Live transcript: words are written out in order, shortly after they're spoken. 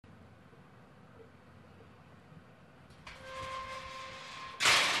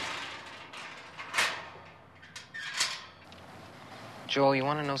Joel, you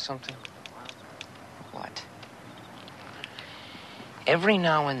want to know something? What? Every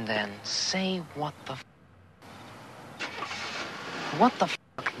now and then, say what the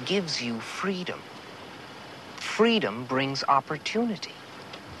fuck gives you freedom. Freedom brings opportunity.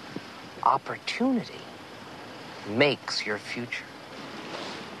 Opportunity makes your future.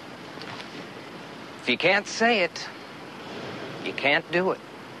 If you can't say it, you can't do it.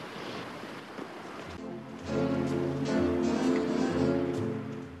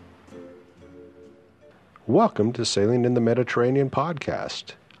 Welcome to Sailing in the Mediterranean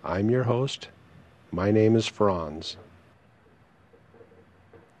podcast. I'm your host. My name is Franz.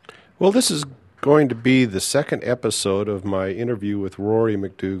 Well, this is going to be the second episode of my interview with Rory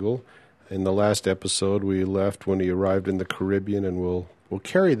McDougall. In the last episode, we left when he arrived in the Caribbean, and we'll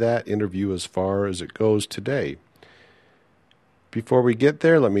carry that interview as far as it goes today. Before we get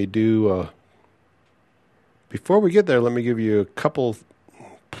there, let me give you a couple.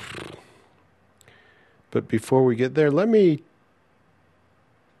 But before we get there,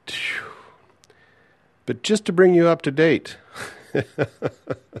 But just to bring you up to date,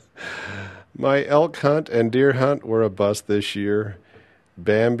 my elk hunt and deer hunt were a bust this year.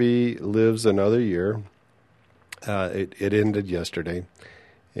 Bambi lives another year. It ended yesterday,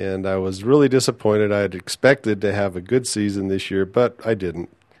 and I was really disappointed. I had expected to have a good season this year, but I didn't,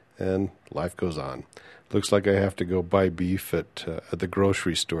 and life goes on. Looks like I have to go buy beef at the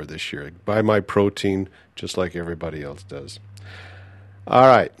grocery store this year. Buy my protein just like everybody else does. All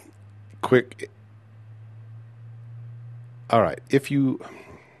right.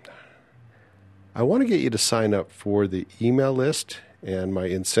 I want to get you to sign up for the email list, and my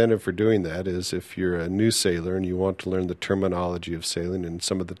incentive for doing that is if you're a new sailor and you want to learn the terminology of sailing and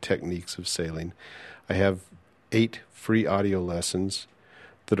some of the techniques of sailing, I have 8 free audio lessons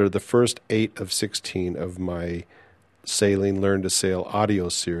that are the first 8 of 16 of my Sailing Learn to Sail audio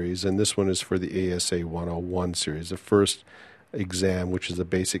series, and this one is for the ASA 101 series, the first exam, which is a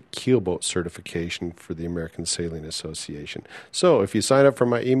basic keelboat certification for the American Sailing Association. So if you sign up for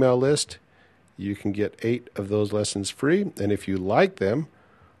my email list, you can get 8 of those lessons free, and if you like them,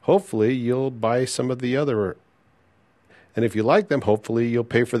 hopefully you'll buy some of the other. And if you like them, hopefully you'll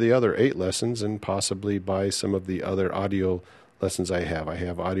pay for the other 8 lessons and possibly buy some of the other audio lessons I have. I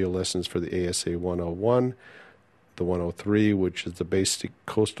have audio lessons for the ASA 101, the 103, which is the basic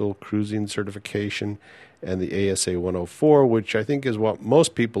coastal cruising certification, and the ASA 104, which I think is what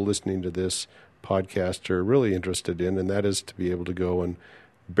most people listening to this podcast are really interested in, and that is to be able to go and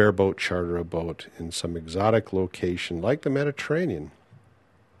bareboat charter a boat in some exotic location like the Mediterranean.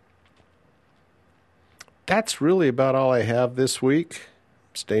 That's really about all I have this week.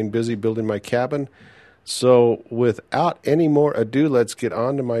 Staying busy building my cabin. So without any more ado, let's get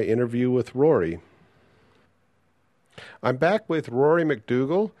on to my interview with Rory. I'm back with Rory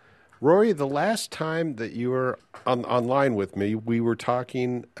McDougall. Rory, the last time that you were online with me, we were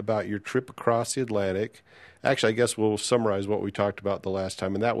talking about your trip across the Atlantic. Actually, I guess we'll summarize what we talked about the last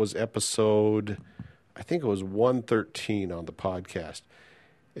time, and that was episode, I think it was 113 on the podcast.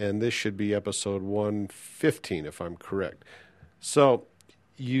 And this should be episode 115, if I'm correct. So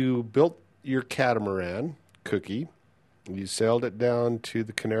you built your catamaran, Cookie. You sailed it down to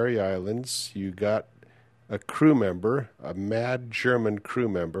the Canary Islands. You got a crew member, a mad German crew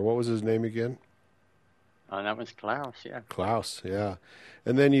member. What was his name again? Oh, that was Klaus, yeah. Klaus, yeah.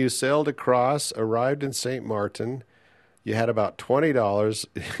 And then you sailed across, arrived in St. Martin. You had about $20.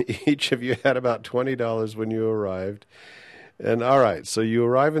 Each of you had about $20 when you arrived. And all right, so you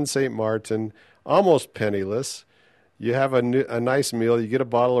arrive in St. Martin, almost penniless. You have a nice meal. You get a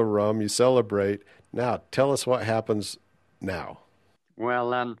bottle of rum. You celebrate. Now, tell us what happens now.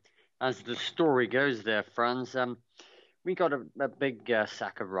 Well, as the story goes there, Franz, we got a big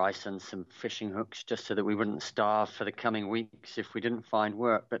sack of rice and some fishing hooks just so that we wouldn't starve for the coming weeks if we didn't find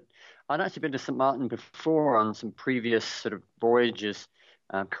work. But I'd actually been to St. Martin before on some previous sort of voyages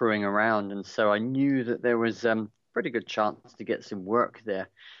crewing around, and so I knew that there was pretty good chance to get some work there.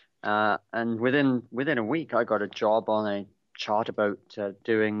 And within a week, I got a job on a charter boat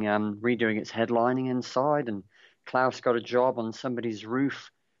redoing its headlining inside, and Klaus got a job on somebody's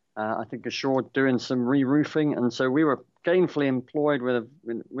roof, I think ashore, doing some re-roofing. And so we were gainfully employed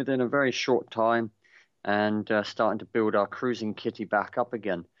within a very short time, and starting to build our cruising kitty back up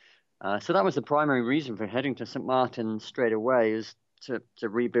again. So that was the primary reason for heading to St. Martin straight away, is to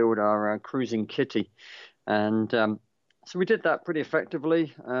rebuild our cruising kitty. And so we did that pretty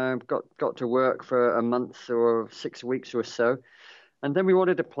effectively. Got to work for a month or 6 weeks or so, and then we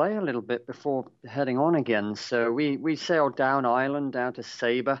wanted to play a little bit before heading on again. So we sailed down island, down to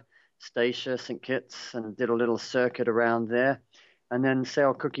Sabre, Statia, St. Kitts, and did a little circuit around there. and then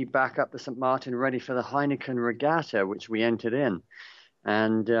sail Cookie back up to St. Martin ready for the Heineken Regatta, which we entered in.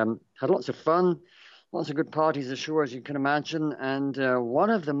 And had lots of fun, lots of good parties ashore, as you can imagine. And one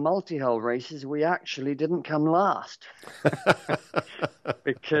of the multi-hull races, we actually didn't come last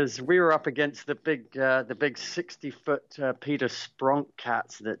because we were up against the big 60-foot Peter Spronk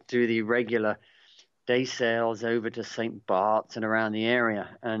cats that do the regular day sails over to St. Bart's and around the area.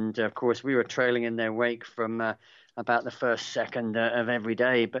 And of course, we were trailing in their wake from about the first second of every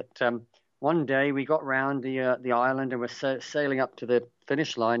day. But one day we got round the island and were sailing up to the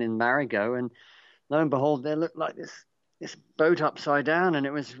finish line in Marigot, and lo and behold, there looked like this boat upside down, and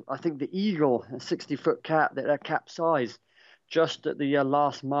it was, I think, the Eagle, a 60-foot cat that capsized just at the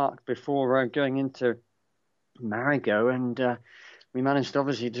last mark before going into Marigot, and we managed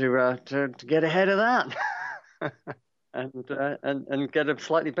obviously to get ahead of that and get a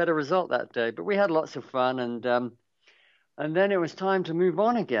slightly better result that day. But we had lots of fun, and then it was time to move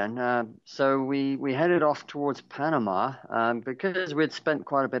on again. So we headed off towards Panama because we'd spent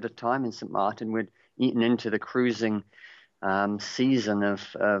quite a bit of time in St. Martin. We'd eaten into the cruising season of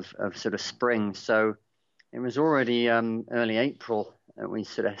sort of spring. So it was already early April that we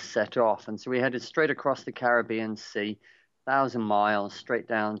sort of set off. And so we headed straight across the Caribbean Sea, 1,000 miles, straight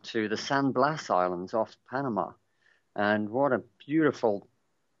down to the San Blas Islands off Panama. And what a beautiful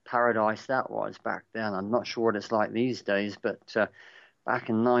paradise that was back then. I'm not sure what it's like these days, but back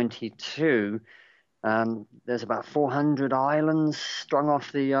in 92, there's about 400 islands strung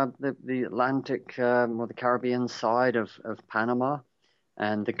off the Atlantic or the Caribbean side of Panama.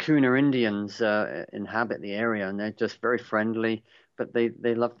 And the Kuna Indians inhabit the area, and they're just very friendly, but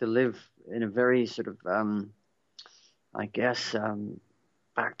they love to live in a very sort of, I guess,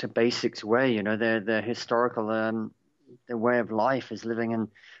 back to basics way. You know, their historical, their way of life is living in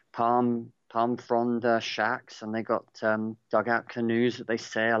palm frond shacks, and they got dugout canoes that they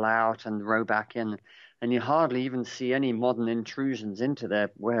sail out and row back in, and you hardly even see any modern intrusions into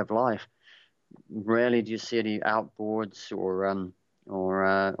their way of life. Rarely do you see any outboards or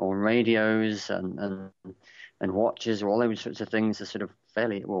radios and watches or all those sorts of things are sort of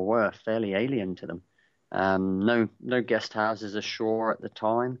were fairly alien to them. No guest houses ashore at the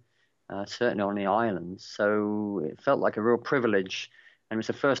time, certainly on the islands. So it felt like a real privilege. And it was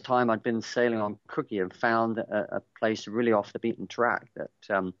the first time I'd been sailing on Cookie and found a place really off the beaten track that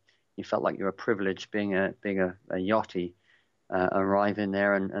you felt like you were privileged being a yachty, arriving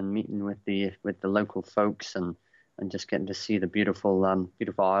there and meeting with the local folks and just getting to see the beautiful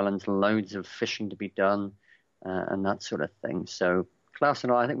islands, loads of fishing to be done, and that sort of thing. So Klaus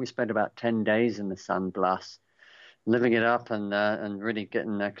and I think we spent about 10 days in the San Blas, living it up and really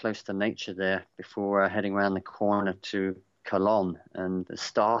getting close to nature there before heading around the corner to Colon and the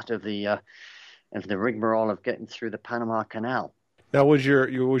start of the rigmarole of getting through the Panama Canal. Now, was your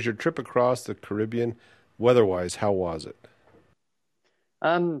trip across the Caribbean weather-wise? How was it?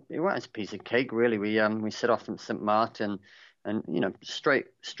 It was a piece of cake, really. We set off from St. Martin, and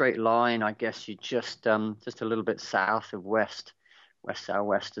straight line. I guess you just a little bit south of west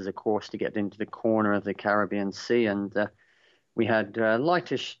southwest as a course to get into the corner of the Caribbean Sea, and we had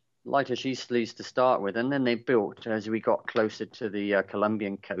lightish easterlies to start with, and then they built as we got closer to the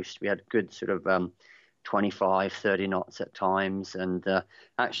Colombian coast. We had good sort of 25, 30 knots at times, and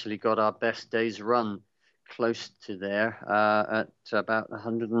actually got our best day's run close to there at about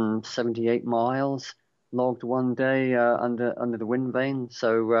 178 miles logged one day under the wind vane.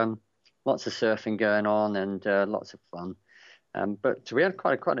 So lots of surfing going on and lots of fun. But we had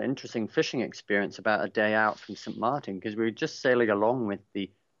quite an interesting fishing experience about a day out from St. Martin, because we were just sailing along with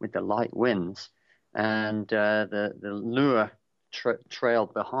the light winds, and the lure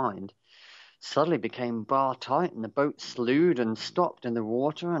trailed behind suddenly became bar tight, and the boat slewed and stopped in the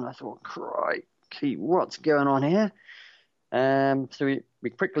water, and I thought, crikey, what's going on here? So we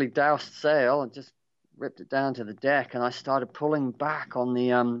quickly doused sail and just ripped it down to the deck, and I started pulling back on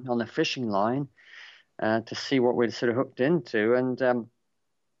the fishing line to see what we'd sort of hooked into, and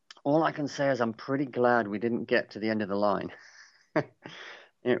all I can say is I'm pretty glad we didn't get to the end of the line. I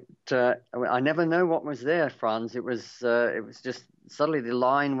never know what was there, Franz. It was just suddenly the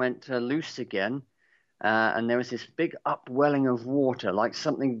line went loose again, and there was this big upwelling of water, like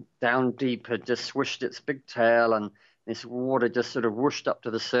something down deep had just swished its big tail, and this water just sort of whooshed up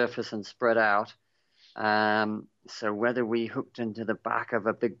to the surface and spread out. So whether we hooked into the back of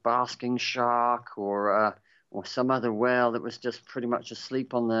a big basking shark or some other whale that was just pretty much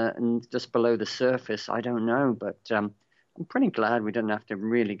asleep just below the surface, I don't know, but I'm pretty glad we didn't have to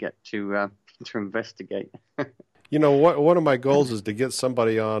really get to investigate. You know, one of my goals is to get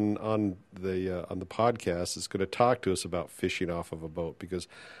somebody on the podcast that's going to talk to us about fishing off of a boat, because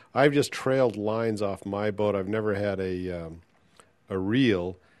I've just trailed lines off my boat. I've never had a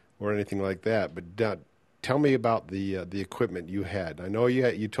reel or anything like that. But tell me about the equipment you had. I know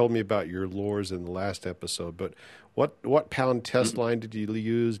you told me about your lures in the last episode, but what pound test line did you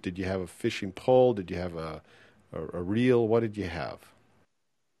use? Did you have a fishing pole? Did you have a reel? What did you have?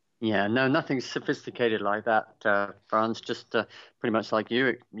 Yeah, no, nothing sophisticated like that, Franz. Just pretty much like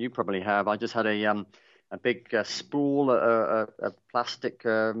you probably have. I just had a big spool, a plastic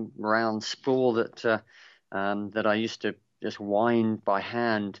round spool that I used to just wind by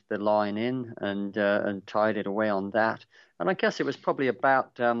hand the line in and tied it away on that. And I guess it was probably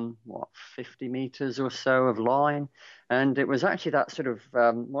about 50 meters or so of line. And it was actually that sort of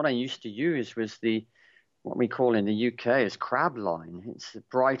what I used to use was what we call in the UK is crab line. It's a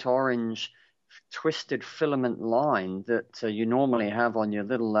bright orange twisted filament line that you normally have on your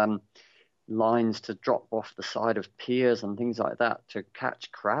little lines to drop off the side of piers and things like that to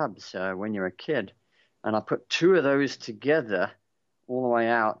catch crabs when you're a kid. And I put two of those together all the way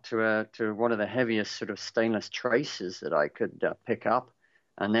out to one of the heaviest sort of stainless traces that I could pick up.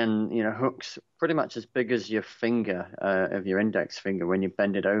 And then, hooks pretty much as big as your finger, of your index finger when you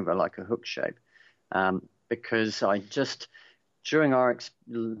bend it over like a hook shape. Because I just, during our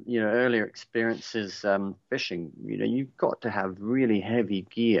earlier experiences fishing, you've got to have really heavy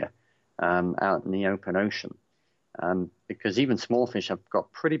gear out in the open ocean. Because even small fish have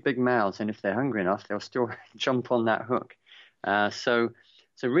got pretty big mouths, and if they're hungry enough, they'll still jump on that hook. So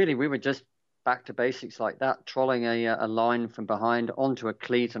really, we were just back to basics like that, trolling a line from behind onto a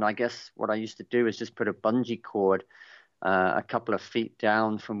cleat. And I guess what I used to do is just put a bungee cord a couple of feet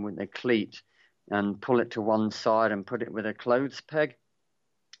down from the cleat and pull it to one side and put it with a clothes peg,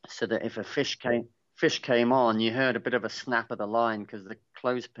 so that if a fish came on, you heard a bit of a snap of the line because the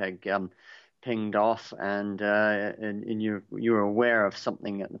clothes peg pinged off, and you were aware of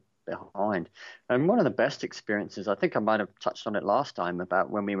something behind. And one of the best experiences, I think I might have touched on it last time, about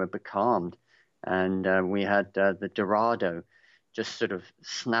when we were becalmed, and we had the Dorado just sort of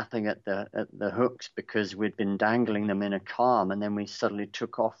snapping at the hooks because we'd been dangling them in a calm, and then we suddenly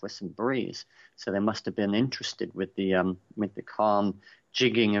took off with some breeze. So they must have been interested with the calm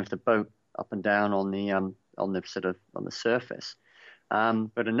jigging of the boat up and down on the surface.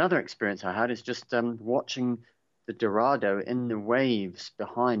 But another experience I had is just watching the Dorado in the waves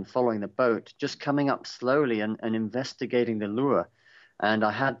behind, following the boat, just coming up slowly and investigating the lure. And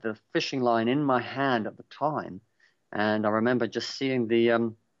I had the fishing line in my hand at the time. And I remember just seeing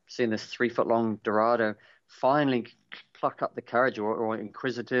this 3 foot long Dorado finally pluck up the courage, or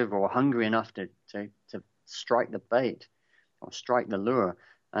inquisitive or hungry enough to strike the bait or strike the lure.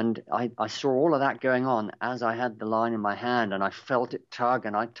 And I saw all of that going on as I had the line in my hand, and I felt it tug,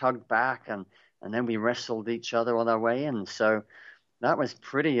 and I tugged back, and then we wrestled each other on our way in. So that was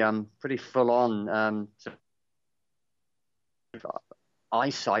pretty full on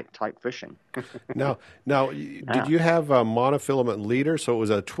eyesight type fishing. Now, did you have a monofilament leader? So it was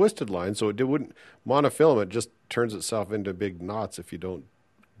a twisted line. So it wouldn't, monofilament just turns itself into big knots if you don't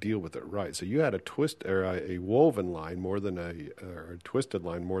deal with it right. So you had a woven line more than a twisted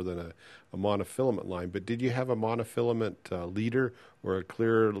line more than a monofilament line. But did you have a monofilament leader or a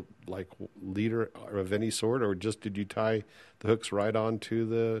clear leader of any sort, or just did you tie the hooks right on to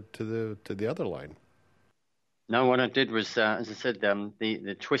the other line? No, what I did was, as I said,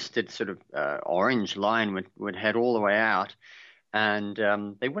 the twisted sort of orange line would head all the way out, and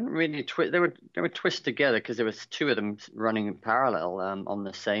they wouldn't really twist. They would twist together because there was two of them running in parallel on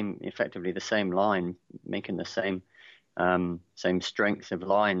effectively the same line, making the same strength of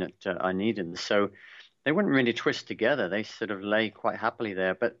line that I needed. So they wouldn't really twist together. They sort of lay quite happily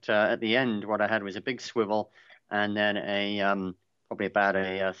there. But at the end, what I had was a big swivel, and then probably about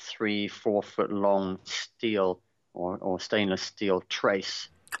a 3-4 foot long steel or stainless steel trace.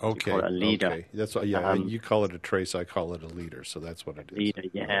 Okay, a leader. Okay. That's what, you call it a trace, I call it a leader. So that's what it is. Leader,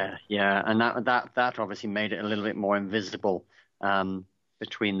 yeah, and that obviously made it a little bit more invisible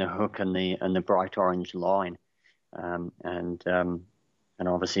between the hook and the bright orange line, and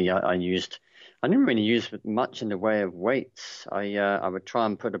obviously I didn't really use much in the way of weights. I would try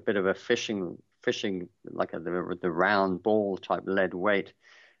and put a bit of a fishing like the round ball type lead weight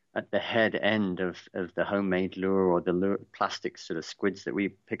at the head end of the homemade lure or the plastic sort of squids that we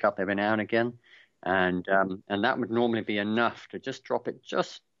pick up every now and again, and that would normally be enough to just drop it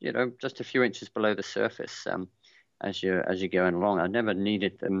just a few inches below the surface as you're going along. I never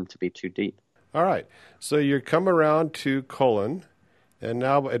needed them to be too deep. All right, so you come around to Cullen, And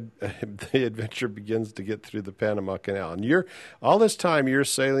now the adventure begins to get through the Panama Canal. And all this time you're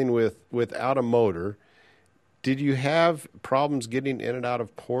sailing without a motor. Did you have problems getting in and out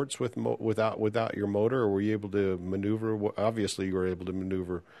of ports without your motor, or were you able to maneuver? Obviously, you were able to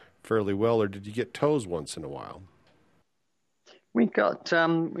maneuver fairly well, or did you get tows once in a while? We got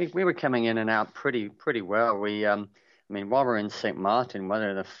we were coming in and out pretty well. I mean, while we were in St. Martin, one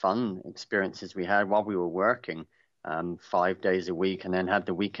of the fun experiences we had while we were working 5 days a week and then had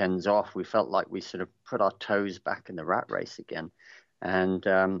the weekends off, we felt like we sort of put our toes back in the rat race again. And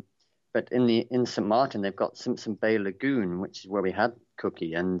but in St. Martin, they've got Simpson Bay Lagoon, which is where we had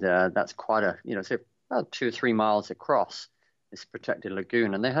Cookie, and that's quite it's about 2 or 3 miles across this protected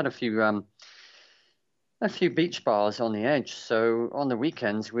lagoon, and they had a few beach bars on the edge. So on the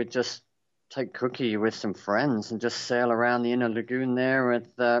weekends, we'd just take Cookie with some friends and just sail around the inner lagoon there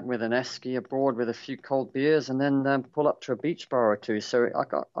with an esky aboard with a few cold beers, and then pull up to a beach bar or two. So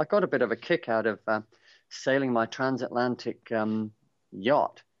I got a bit of a kick out of sailing my transatlantic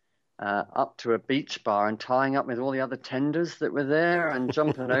yacht up to a beach bar and tying up with all the other tenders that were there and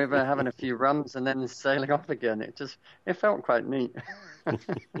jumping over, having a few rums, and then sailing off again. It felt quite neat.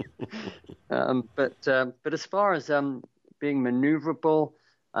 But as far as being maneuverable,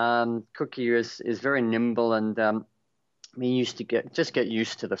 Cookie is very nimble, and we used to get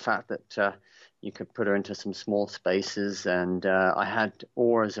used to the fact that you could put her into some small spaces, and I had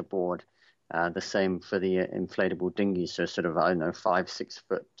oars aboard, the same for the inflatable dinghies, so sort of 5-6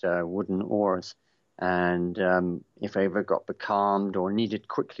 foot wooden oars, and if I ever got becalmed or needed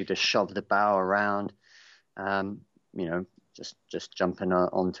quickly to shove the bow around, just jumping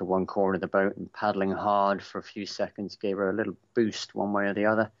onto one corner of the boat and paddling hard for a few seconds gave her a little boost one way or the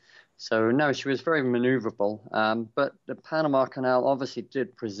other. So, no, she was very maneuverable. But the Panama Canal obviously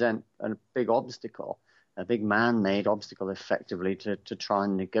did present a big obstacle, a big man-made obstacle, effectively, to try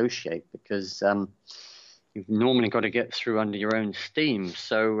and negotiate, because you've normally got to get through under your own steam.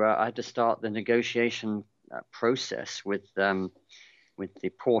 So I had to start the negotiation process with the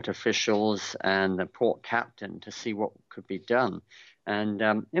port officials and the port captain to see what could be done. And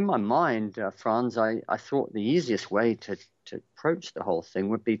in my mind, Franz, I thought the easiest way to approach the whole thing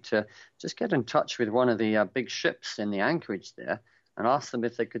would be to just get in touch with one of the big ships in the anchorage there and ask them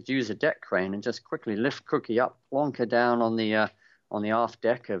if they could use a deck crane and just quickly lift Cookie up, plonk her down on the aft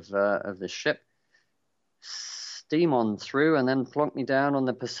deck of the ship, steam on through, and then plonk me down on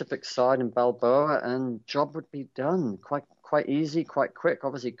the Pacific side in Balboa, and job would be done. Quite easy, quite quick.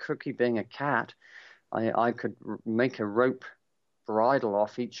 Obviously, Cookie being a cat, I could make a rope bridle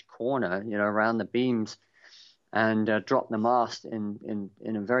off each corner, around the beams, and drop the mast in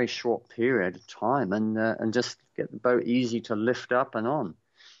a very short period of time, and just get the boat easy to lift up and on.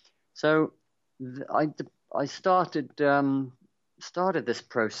 So I started this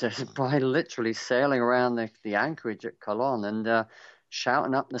process by literally sailing around the anchorage at Colon and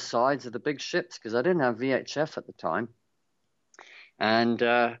shouting up the sides of the big ships, because I didn't have VHF at the time. And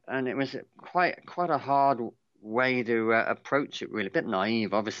it was quite a hard way to approach it, really. A bit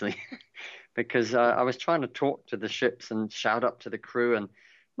naive, obviously, because I was trying to talk to the ships and shout up to the crew. And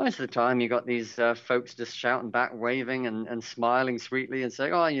most of the time you got these folks just shouting back, waving and smiling sweetly and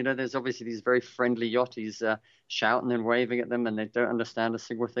saying, there's obviously these very friendly yachties shouting and waving at them, and they don't understand a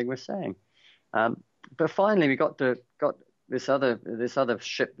single thing we're saying. But finally we got this other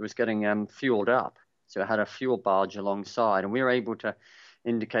ship that was getting fueled up. So it had a fuel barge alongside, and we were able to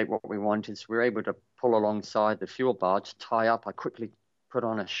indicate what we wanted. So we were able to pull alongside the fuel barge, tie up. I quickly put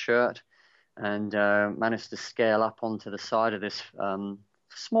on a shirt and managed to scale up onto the side of this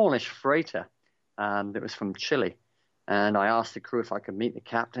smallish freighter that was from Chile. And I asked the crew if I could meet the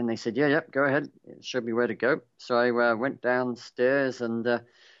captain. They said, yep, go ahead. It showed me where to go. So I went downstairs and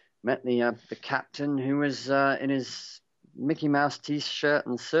met the captain, who was in his Mickey Mouse T-shirt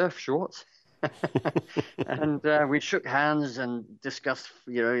and surf shorts. And we shook hands and discussed,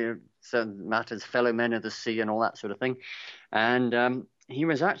 certain matters, fellow men of the sea and all that sort of thing. And he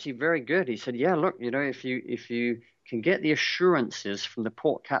was actually very good. He said, look, if you can get the assurances from the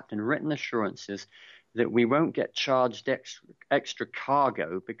port captain, written assurances, that we won't get charged extra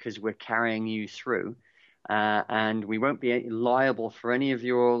cargo because we're carrying you through, and we won't be liable for any of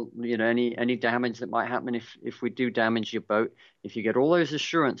your, any damage that might happen if we do damage your boat. If you get all those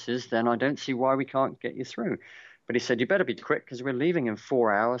assurances, then I don't see why we can't get you through. But he said, you better be quick, because we're leaving in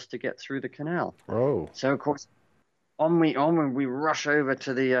 4 hours to get through the canal. Oh. So, of course, on we rush over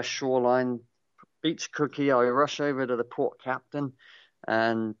to the shoreline, beach Cookie. I rush over to the port captain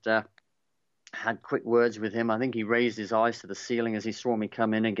and had quick words with him. I think he raised his eyes to the ceiling as he saw me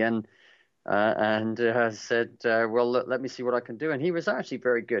come in again, and said, well, let me see what I can do. And he was actually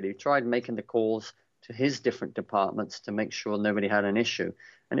very good. He tried making the calls to his different departments to make sure nobody had an issue.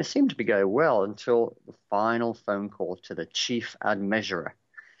 And it seemed to be going well until the final phone call to the chief admeasurer,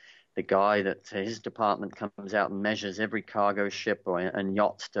 the guy that his department comes out and measures every cargo ship and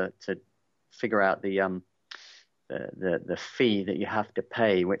yacht to figure out the fee that you have to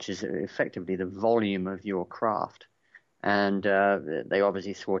pay, which is effectively the volume of your craft. And they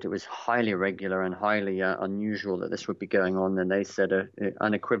obviously thought it was highly irregular and highly unusual that this would be going on, and they said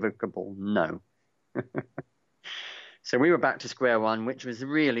unequivocal no. So we were back to square one, which was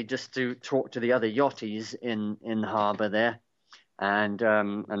really just to talk to the other yachties in the harbour there, and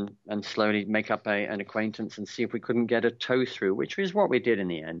slowly make up an acquaintance and see if we couldn't get a tow through, which is what we did in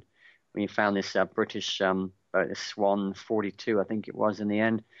the end. We found this British Swan 42, I think it was in the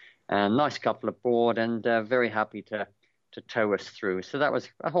end, and nice couple aboard, and very happy to tow us through. So that was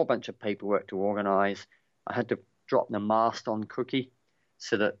a whole bunch of paperwork to organise. I had to drop the mast on Cookie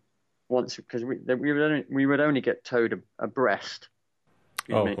so that once, because we would only get towed abreast.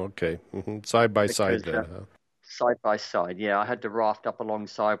 Okay. Mm-hmm. Side by side then, huh? Side by side, yeah. I had to raft up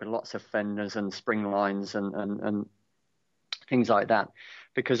alongside with lots of fenders and spring lines and things like that,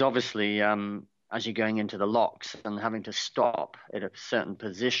 because obviously as you're going into the locks and having to stop at a certain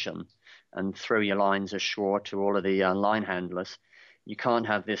position and throw your lines ashore to all of the line handlers, you can't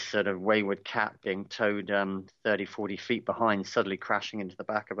have this sort of wayward cat being towed 30, 40 feet behind, suddenly crashing into the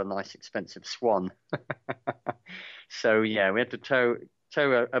back of a nice expensive Swan. So, yeah, we had to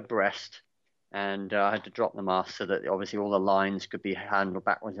tow abreast, and I had to drop the mast so that obviously all the lines could be handled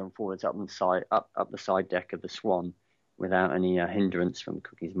backwards and forwards up the side deck of the Swan without any hindrance from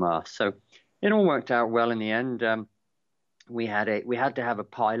Cookie's mast. So it all worked out well in the end. We had to have a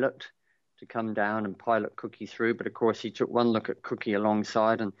pilot to come down and pilot Cookie through, but of course he took one look at Cookie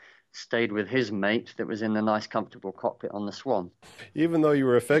alongside and stayed with his mate that was in the nice comfortable cockpit on the Swan. Even though you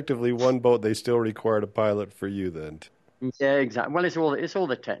were effectively one boat, they still required a pilot for you then. Yeah, exactly. Well, it's all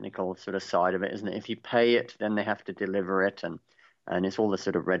the technical sort of side of it, isn't it? If you pay it, then they have to deliver it, and it's all the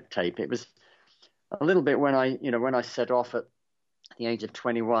sort of red tape. It was a little bit when I set off at the age of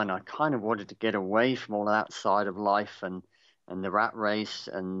 21, I kind of wanted to get away from all that side of life and the rat race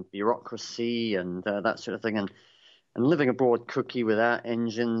and bureaucracy and that sort of thing, and living aboard Cookie without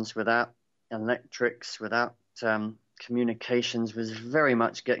engines, without electrics, without communications was very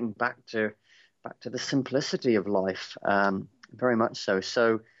much getting back to the simplicity of life, very much so.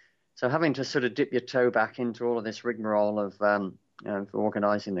 So having to sort of dip your toe back into all of this rigmarole of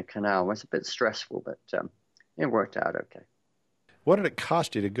organising the canal was a bit stressful, but it worked out okay. What did it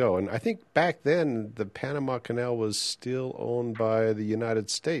cost you to go? And I think back then the Panama Canal was still owned by the United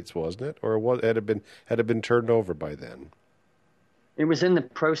States, wasn't it? Or had it been turned over by then? It was in the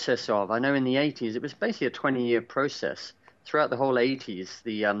process of. I know in the 80s, it was basically a 20-year process. Throughout the whole 80s,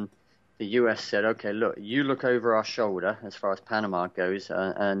 the U.S. said, okay, look, you look over our shoulder as far as Panama goes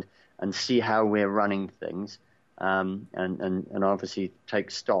and see how we're running things and obviously take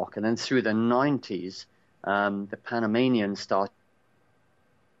stock. And then through the 90s, the Panamanians started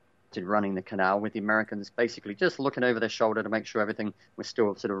running the canal, with the Americans basically just looking over their shoulder to make sure everything was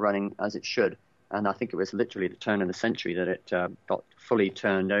still sort of running as it should. And I think it was literally the turn of the century that it got fully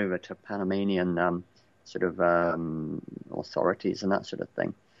turned over to Panamanian authorities and that sort of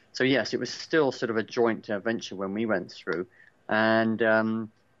thing. So yes, it was still sort of a joint venture when we went through. And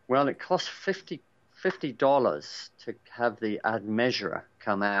well, it cost $50 to have the admeasurer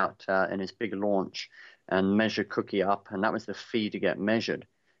come out in his big launch and measure Cookie up, and that was the fee to get measured.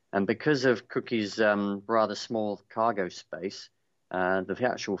 And because of Cookie's rather small cargo space, the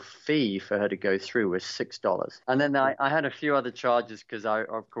actual fee for her to go through was $6. And then I had a few other charges because,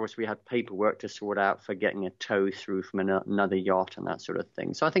 of course, we had paperwork to sort out for getting a tow through from another yacht and that sort of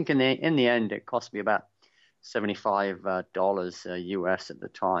thing. So I think in the end, it cost me about $75 US at the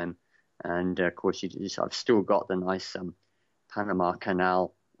time. And, of course, I've still got the nice Panama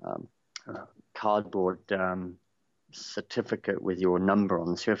Canal cardboard certificate with your number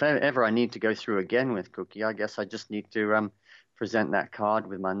on. So if ever I need to go through again with Cookie, I guess I just need to present that card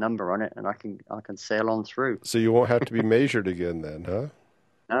with my number on it, and I can sail on through. So you won't have to be measured again then, huh?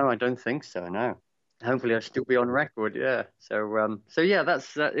 No, I don't think so. No. Hopefully, I'll still be on record. Yeah. So yeah,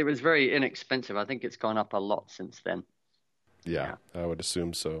 that's it was very inexpensive. I think it's gone up a lot since then. Yeah. I would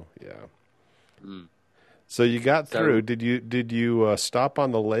assume so. Yeah. Mm. So you got through. Did you stop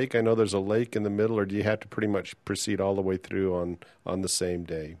on the lake? I know there's a lake in the middle, or do you have to pretty much proceed all the way through on the same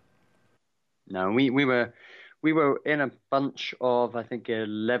day? No, we were in a bunch of, I think,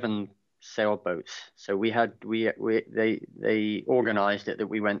 11 sailboats. So they organized it that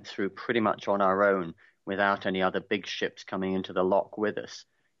we went through pretty much on our own without any other big ships coming into the lock with us.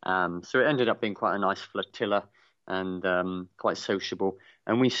 So it ended up being quite a nice flotilla and quite sociable.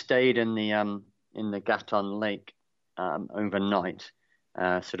 And we stayed in the Gatun Lake overnight,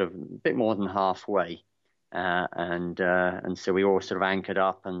 sort of a bit more than halfway. And so we all sort of anchored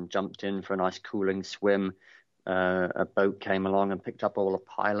up and jumped in for a nice cooling swim. A boat came along and picked up all the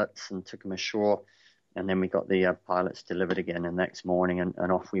pilots and took them ashore. And then we got the pilots delivered again the next morning,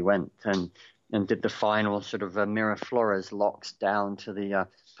 and off we went and did the final sort of Miraflores locks down to the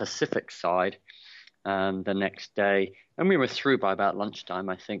Pacific side the next day. And we were through by about lunchtime,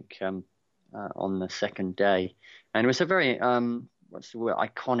 I think, on the second day. And it was a very,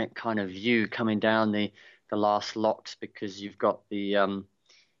 iconic kind of view coming down the last locks, because you've got the,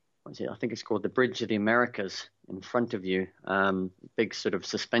 I think it's called the Bridge of the Americas in front of you, big sort of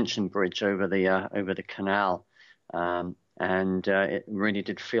suspension bridge over the canal. And it really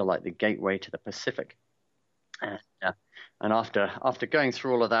did feel like the gateway to the Pacific. And after going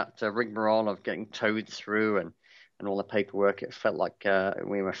through all of that rigmarole of getting towed through and all the paperwork, it felt like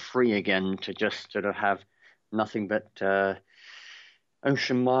we were free again to just sort of have nothing but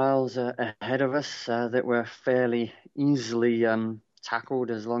ocean miles ahead of us that were fairly easily tackled,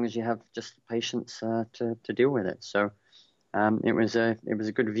 as long as you have just the patience to deal with it. So it was a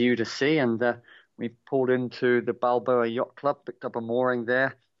good view to see, and we pulled into the Balboa Yacht Club, picked up a mooring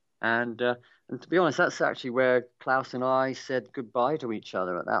there, and to be honest, that's actually where Klaus and I said goodbye to each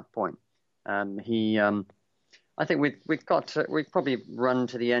other at that point. I think we'd probably run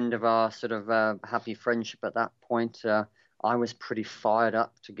to the end of our sort of happy friendship at that point. I was pretty fired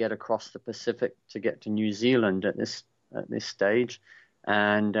up to get across the Pacific to get to New Zealand at this stage,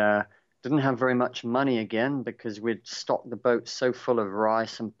 and didn't have very much money again, because we'd stocked the boat so full of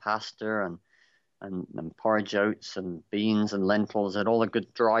rice and pasta and porridge oats and beans and lentils and all the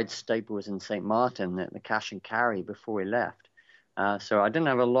good dried staples in St. Martin, the cash and carry before we left. So I didn't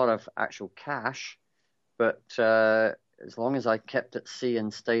have a lot of actual cash, but as long as I kept at sea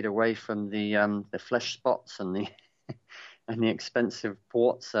and stayed away from the flesh spots and the and the expensive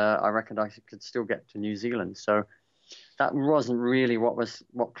ports, I reckoned I could still get to New Zealand. So that wasn't really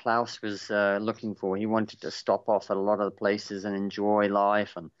what Klaus was looking for. He wanted to stop off at a lot of the places and enjoy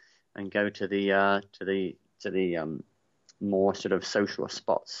life and go to the more sort of social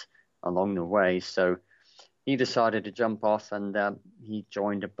spots along the way. So he decided to jump off, and he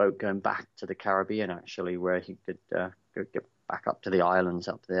joined a boat going back to the Caribbean, actually, where he could get back up to the islands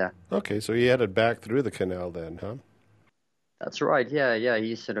up there. Okay, so he headed back through the canal then, huh? That's right. Yeah.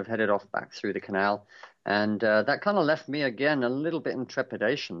 He sort of headed off back through the canal, and that kind of left me again a little bit in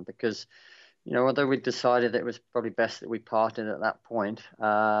trepidation, because, although we decided that it was probably best that we parted at that point,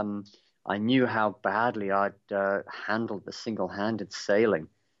 I knew how badly I'd handled the single-handed sailing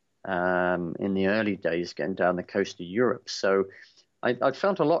in the early days, getting down the coast of Europe. So I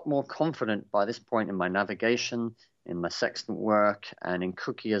felt a lot more confident by this point in my navigation, in my sextant work, and in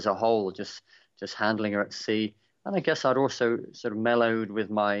Cookie as a whole, just handling her at sea. And I guess I'd also sort of mellowed with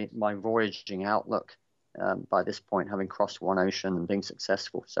my voyaging outlook by this point, having crossed one ocean and being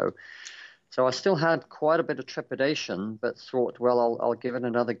successful. So I still had quite a bit of trepidation, but thought, well, I'll give it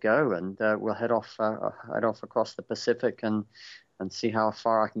another go, and we'll head off across the Pacific and see how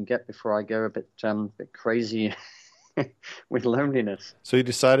far I can get before I go a bit crazy with loneliness. So you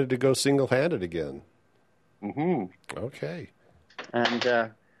decided to go single-handed again. Mm-hmm. Okay.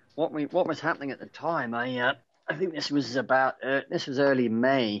 And what was happening at the time? I think this was early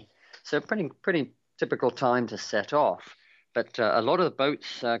May, so pretty typical time to set off. But a lot of the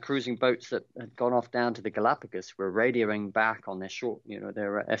boats, cruising boats that had gone off down to the Galapagos, were radioing back on their short,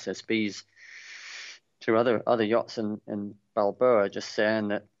 their SSBs to other yachts in Balboa, just saying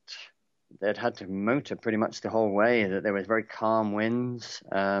that they'd had to motor pretty much the whole way, that there was very calm winds,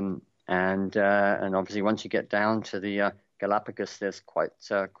 and obviously once you get down to the Galapagos, there's quite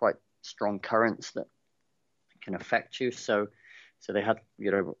strong currents that can affect you. So they had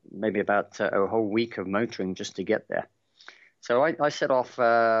maybe about a whole week of motoring just to get there. So I set off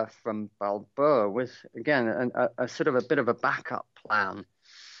from Balboa with, again, a sort of a bit of a backup plan.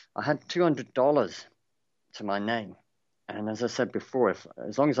 I had $200 to my name. And as I said before,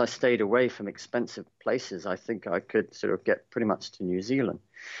 as long as I stayed away from expensive places, I think I could sort of get pretty much to New Zealand.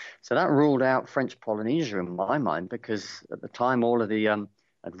 So that ruled out French Polynesia in my mind, because at the time all of the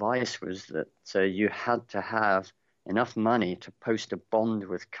advice was that you had to have enough money to post a bond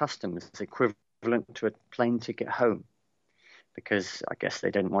with customs equivalent to a plane ticket home. because I guess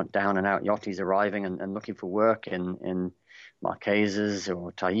they didn't want down and out yachties arriving and looking for work in Marquesas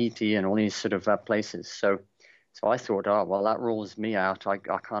or Tahiti and all these sort of places. So I thought, oh, well, that rules me out. I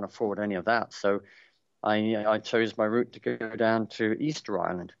can't afford any of that. So I chose my route to go down to Easter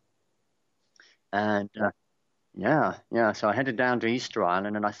Island. And so I headed down to Easter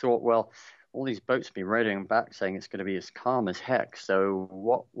Island, and I thought, well, all these boats have been railing back saying it's going to be as calm as heck. So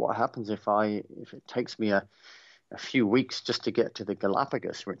what happens if it takes me a few weeks just to get to the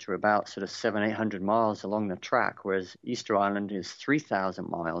Galapagos, which are about sort of 700-800 miles along the track, whereas Easter Island is 3,000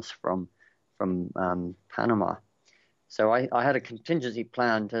 miles from Panama. So I had a contingency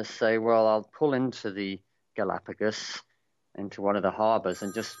plan to say, well, I'll pull into the Galapagos, into one of the harbors,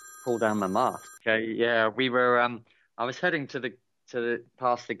 and just pull down my mast. Okay, yeah, we were. I was heading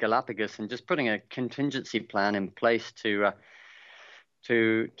past the Galapagos and just putting a contingency plan in place to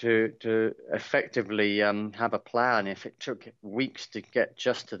effectively have a plan. If it took weeks to get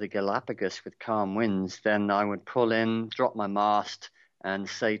just to the Galapagos with calm winds, then I would pull in, drop my mast, and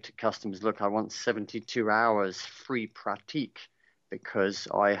say to customers, look, I want 72 hours free pratique because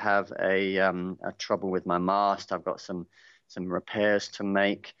I have a trouble with my mast. I've got some repairs to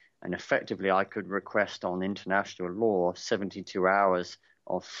make, and effectively I could request on international law 72 hours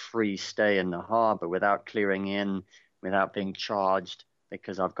of free stay in the harbor without clearing in, without being charged,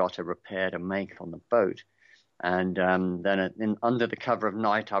 because I've got a repair to make on the boat. And then under the cover of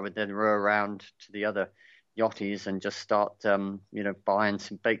night, I would then row around to the other yachties and just start, buying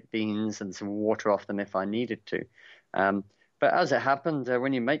some baked beans and some water off them if I needed to. But as it happened,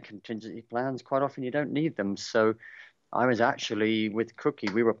 when you make contingency plans, quite often you don't need them. So I was actually with Cookie.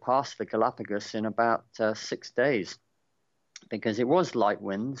 We were past the Galapagos in about 6 days, because it was light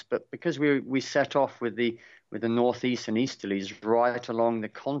winds, but because we set off with the northeast and easterlies right along the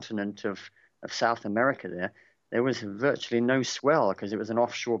continent of South America, there was virtually no swell because it was an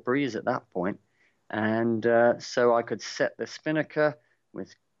offshore breeze at that point. And so I could set the spinnaker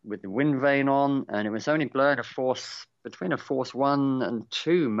with the wind vane on, and it was only blowing between a force 1 and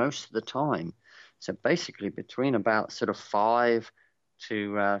 2 most of the time. So basically between about sort of 5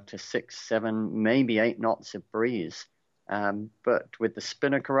 to 6, 7, maybe 8 knots of breeze. But with the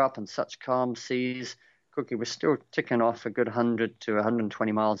spinnaker up and such calm seas, Cookie was still ticking off a good 100 to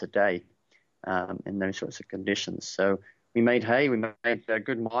 120 miles a day in those sorts of conditions. So we made hay, we made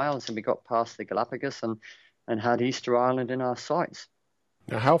good miles, and we got past the Galapagos and had Easter Island in our sights.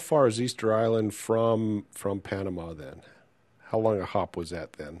 Now, how far is Easter Island from Panama then? How long a hop was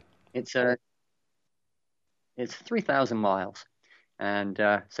that then? It's 3,000 miles, and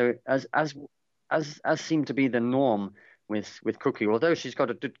so as seemed to be the norm with Cookie, although she's got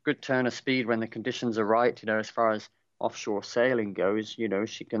a good turn of speed when the conditions are right, as far as offshore sailing goes,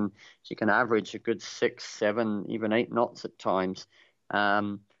 she can average a good 6, 7, even 8 knots at times.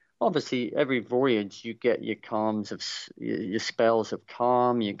 Obviously, every voyage you get your your spells of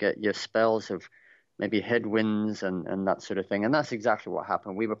calm, you get your spells of maybe headwinds and that sort of thing, and that's exactly what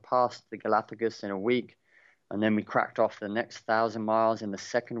happened. We were past the Galapagos in a week, and then we cracked off the next 1,000 miles in the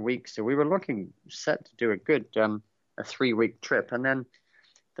second week. So we were set to do a good a 3-week trip, and then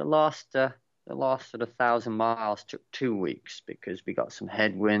the last sort of 1,000 miles took 2 weeks because we got some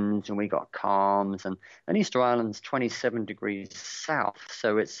headwinds and we got calms, and Easter Island's 27 degrees south,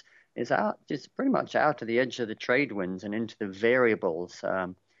 so it's pretty much out of the edge of the trade winds and into the variables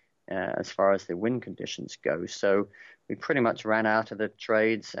as far as the wind conditions go. So we pretty much ran out of the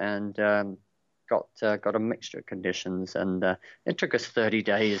trades and got a mixture of conditions, and it took us 30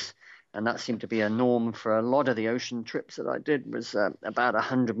 days. And that seemed to be a norm for a lot of the ocean trips that I did, was about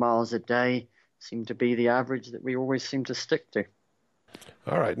 100 miles a day seemed to be the average that we always seem to stick to.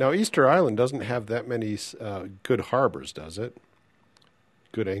 All right. Now, Easter Island doesn't have that many good harbors, does it?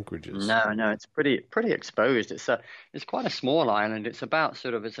 Good anchorages. No, it's pretty exposed. It's quite a small island. It's about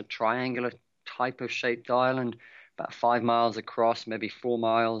it's a triangular type of shaped island, about 5 miles across, maybe 4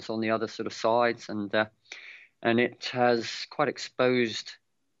 miles on the other sort of sides, and it has quite exposed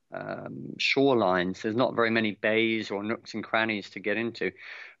shorelines. There's not very many bays or nooks and crannies to get into,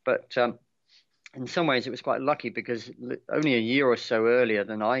 but in some ways it was quite lucky because only a year or so earlier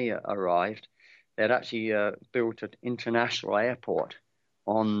than I arrived, they'd actually built an international airport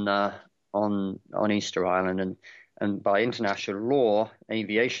on Easter Island, and by international law,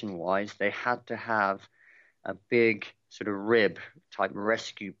 aviation-wise, they had to have a big sort of RIB type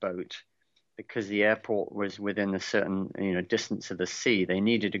rescue boat. Because the airport was within a certain distance of the sea, they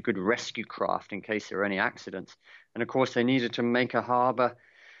needed a good rescue craft in case there were any accidents. And of course, they needed to make a harbor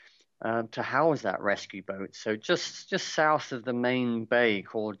to house that rescue boat. So just south of the main bay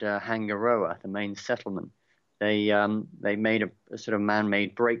called Hangaroa, the main settlement, they made a sort of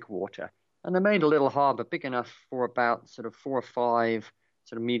man-made breakwater, and they made a little harbor big enough for about sort of 4 or 5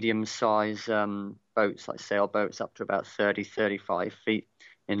 sort of medium-sized boats, like sailboats, up to about 30, 35 feet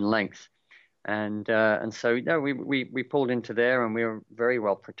in length. And so we pulled into there, and we were very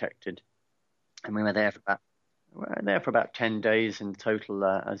well protected, and we were there for about 10 days in total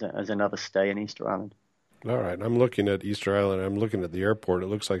as another stay in Easter Island. All right, I'm looking at Easter Island. I'm looking at the airport. It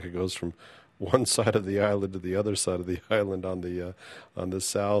looks like it goes from one side of the island to the other side of the island on the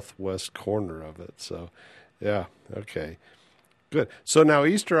southwest corner of it. So, yeah, okay, good. So now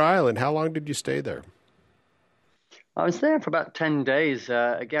Easter Island, how long did you stay there? I was there for about 10 days.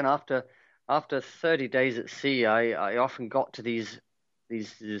 Again, after 30 days at sea, I often got to these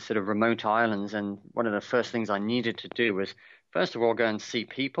sort of remote islands, and one of the first things I needed to do was, first of all, go and see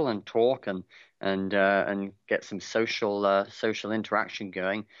people and talk and get some social interaction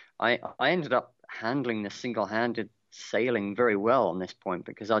going. I ended up handling the single-handed sailing very well on this point,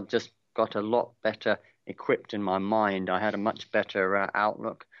 because I just got a lot better equipped in my mind. I had a much better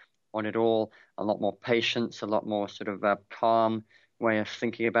outlook on it all, a lot more patience, a lot more sort of calm way of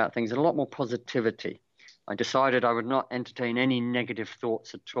thinking about things, and a lot more positivity. I decided I would not entertain any negative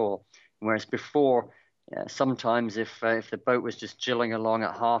thoughts at all, whereas before, sometimes if the boat was just jilling along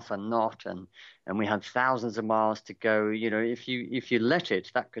at half a knot and we had thousands of miles to go, if you let it,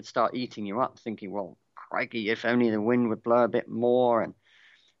 that could start eating you up, thinking, well, crikey, if only the wind would blow a bit more,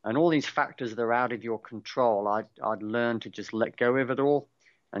 and all these factors that are out of your control. I'd learned to just let go of it all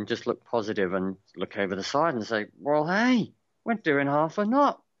and just look positive and look over the side and say, well, hey, we're doing half a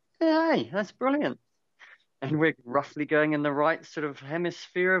knot. Hey, that's brilliant. And we're roughly going in the right sort of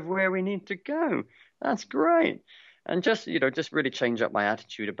hemisphere of where we need to go. That's great. And just really change up my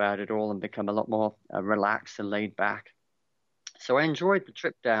attitude about it all and become a lot more relaxed and laid back. So I enjoyed the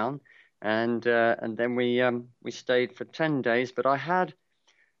trip down, and then we stayed for 10 days. But I had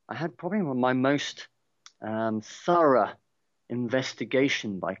probably my most thorough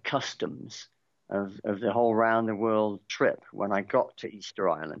investigation by customs of the whole round the world trip when I got to Easter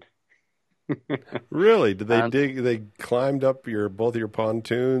Island. Really? Did they They climbed up both your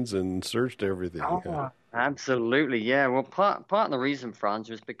pontoons and searched everything? Oh, absolutely, yeah. Well, part of the reason, Franz,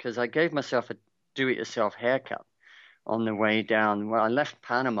 was because I gave myself a do-it-yourself haircut on the way down. Well, I left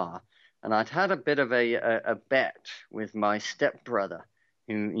Panama, and I'd had a bit of a bet with my stepbrother,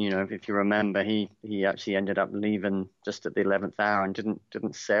 who, if you remember, he actually ended up leaving just at the 11th hour and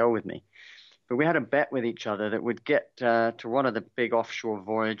didn't sail with me. But we had a bet with each other that we'd get to one of the big offshore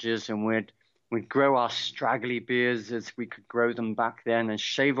voyages, and we'd grow our straggly beards as we could grow them back then, and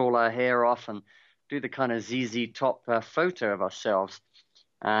shave all our hair off and do the kind of ZZ Top photo of ourselves.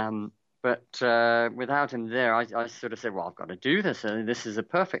 But without him there, I sort of said, well, I've got to do this. This is a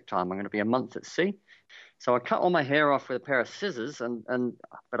perfect time. I'm going to be a month at sea. So I cut all my hair off with a pair of scissors,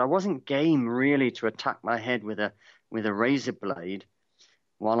 but I wasn't game really to attack my head with a razor blade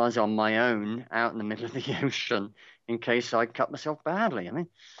while I was on my own out in the middle of the ocean in case I cut myself badly.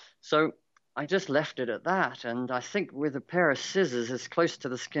 So I just left it at that. And I think with a pair of scissors as close to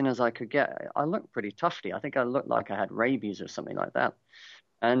the skin as I could get, I looked pretty tufty. I think I looked like I had rabies or something like that.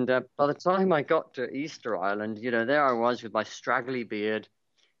 And by the time I got to Easter Island, there I was with my straggly beard,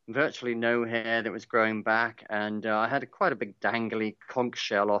 virtually no hair that was growing back. And I had quite a big dangly conch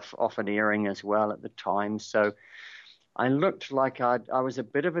shell off an earring as well at the time. So I looked like I was a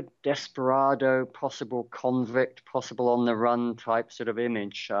bit of a desperado, possible convict, possible on the run type sort of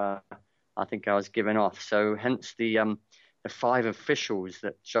image. I think I was giving off. So hence the 5 officials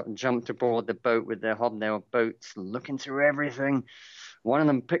that jumped aboard the boat with their hobnail boats, looking through everything. One of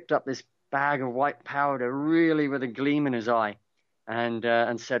them picked up this bag of white powder, really with a gleam in his eye,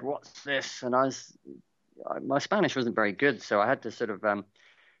 and said, "What's this?" And my Spanish wasn't very good, so I had to sort of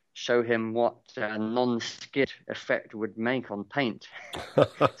show him what non-skid effect would make on paint.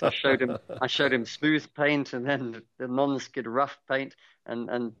 So I showed him smooth paint and then the non-skid rough paint,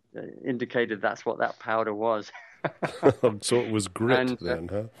 and indicated that's what that powder was. So it was grit then,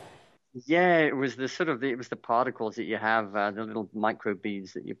 huh? Yeah, it was the particles that you have, the little micro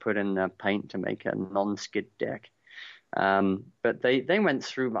beads that you put in the paint to make a non-skid deck. But they went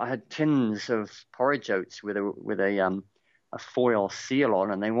through. I had tins of porridge oats with a foil seal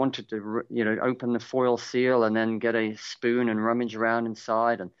on, and they wanted to open the foil seal and then get a spoon and rummage around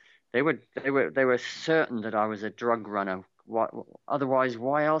inside, and they were certain that I was a drug runner. Otherwise,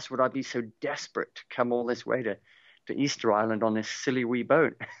 why else would I be so desperate to come all this way to Easter Island on this silly wee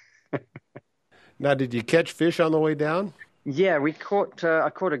boat? Now, did you catch fish on the way down? Yeah, I caught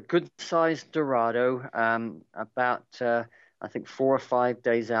a good-sized Dorado about I think 4 or 5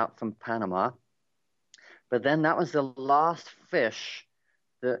 days out from Panama. But then that was the last fish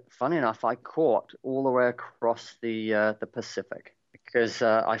that, funny enough, I caught all the way across the Pacific, because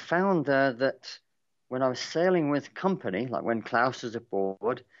I found that when I was sailing with company, like when Klaus was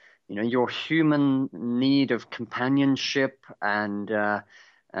aboard, your human need of companionship and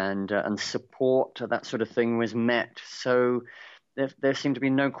support, that sort of thing was met. So there seemed to be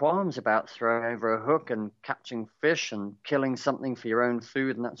no qualms about throwing over a hook and catching fish and killing something for your own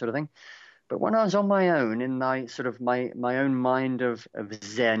food and that sort of thing. But when I was on my own, in my sort of my own mind of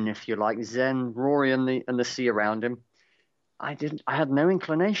Zen, if you like, Zen, Rory and the sea around him, I had no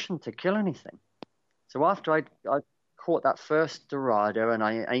inclination to kill anything. So after I caught that first Dorado and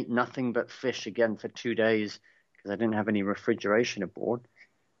I ate nothing but fish again for 2 days because I didn't have any refrigeration aboard,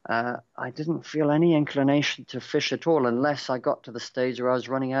 I didn't feel any inclination to fish at all unless I got to the stage where I was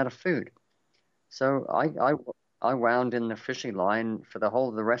running out of food. So I wound in the fishing line for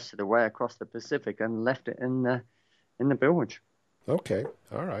the rest of the way across the Pacific and left it in the bilge. Okay,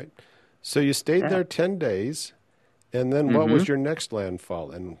 all right. So you stayed there 10 days, and then what was your next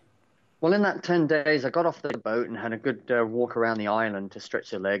landfall? Well, in that 10 days, I got off the boat and had a good walk around the island to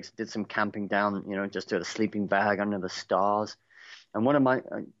stretch the legs, did some camping down, just did a sleeping bag under the stars.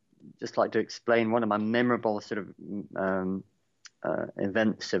 And just like to explain, one of my memorable sort of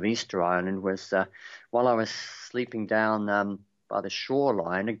events of Easter Island was while I was sleeping down by the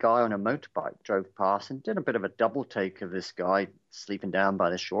shoreline, a guy on a motorbike drove past and did a bit of a double take of this guy sleeping down by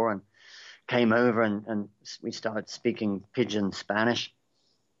the shore, and came over and we started speaking pidgin Spanish.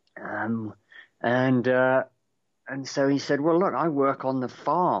 And so he said, "Well, look, I work on the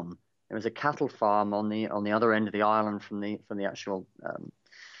farm." There was a cattle farm on the other end of the island from the actual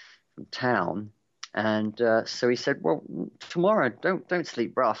from town. And so he said, "Well, tomorrow, don't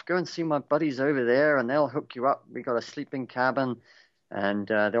sleep rough. Go and see my buddies over there, and they'll hook you up. We got a sleeping cabin, and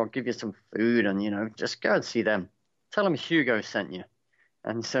they'll give you some food, and just go and see them. Tell them Hugo sent you."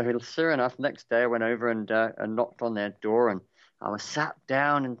 And so, sure enough, next day I went over and knocked on their door, and I was sat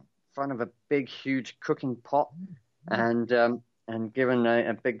down in front of a big, huge cooking pot, and given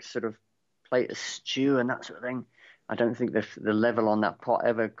a big sort of plate of stew and that sort of thing. I don't think the level on that pot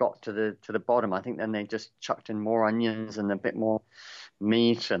ever got to the bottom. I think then they just chucked in more onions and a bit more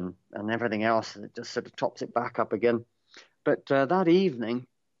meat and everything else. And it just sort of tops it back up again. But that evening,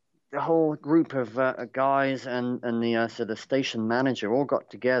 the whole group of guys and the station manager all got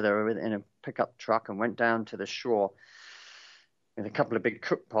together in a pickup truck and went down to the shore with a couple of big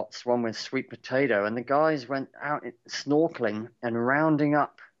cook pots, one with sweet potato. And the guys went out snorkeling and rounding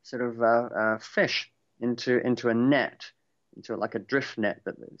up sort of fish into a net, into like a drift net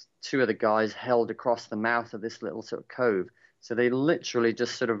that two of the guys held across the mouth of this little sort of cove. So they literally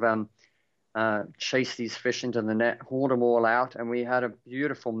just sort of chased these fish into the net, hauled them all out, and we had a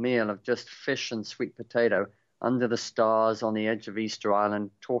beautiful meal of just fish and sweet potato under the stars on the edge of Easter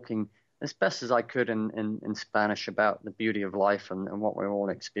Island, talking as best as I could in Spanish about the beauty of life and what we're all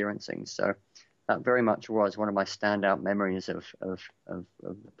experiencing. So that very much was one of my standout memories of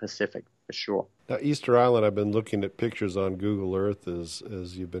the Pacific, for sure. Now, Easter Island, I've been looking at pictures on Google Earth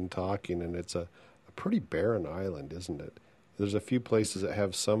as you've been talking, and it's a pretty barren island, isn't it? There's a few places that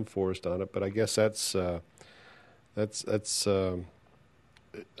have some forest on it, but I guess that's I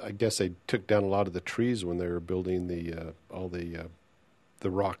guess they took down a lot of the trees when they were building all the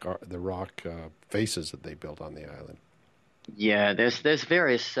rock faces that they built on the island. Yeah, there's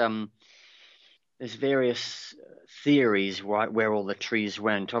various theories where all the trees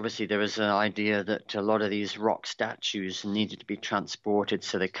went. Obviously, there was an idea that a lot of these rock statues needed to be transported,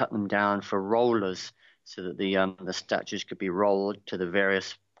 so they cut them down for rollers so that the statues could be rolled to the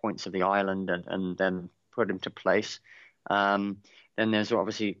various points of the island and then put into place. Then there's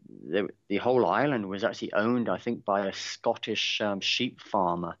obviously the whole island was actually owned, I think, by a Scottish sheep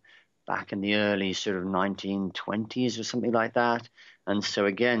farmer back in the early sort of 1920s or something like that. And so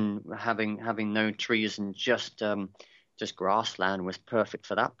again, having no trees and just grassland was perfect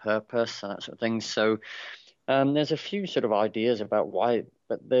for that purpose and that sort of thing. So there's a few sort of ideas about why,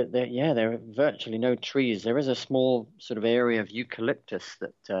 but there are virtually no trees. There is a small sort of area of eucalyptus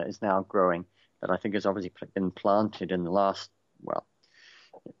that is now growing that I think has obviously been planted in the last,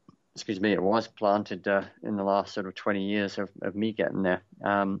 it was planted in the last sort of 20 years of me getting there.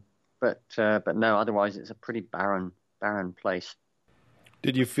 But no, otherwise it's a pretty barren place.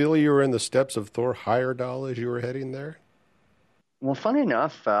 Did you feel you were in the steps of Thor Heyerdahl as you were heading there? Well, funny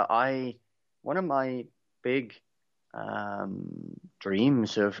enough, one of my big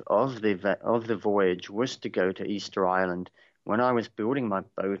dreams of the voyage was to go to Easter Island. When I was building my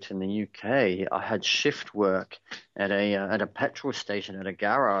boat in the UK, I had shift work at a petrol station, at a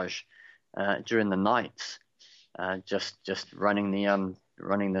garage during the nights. just running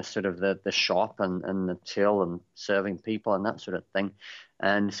the sort of the shop and the till and serving people and that sort of thing.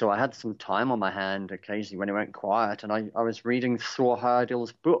 And so I had some time on my hand occasionally when it went quiet, and I was reading Thor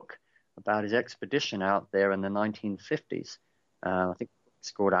Heyerdahl's book about his expedition out there in the 1950s. I think it's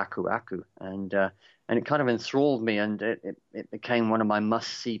called Aku Aku, and it kind of enthralled me, and it became one of my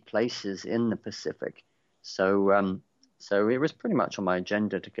must-see places in the Pacific. So so it was pretty much on my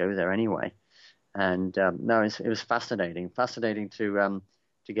agenda to go there anyway. And no, it was fascinating to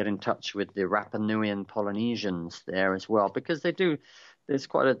get in touch with the Rapa Nuian Polynesians there as well, because there's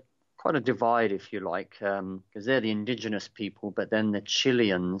quite a divide, if you like, because they're the indigenous people, but then the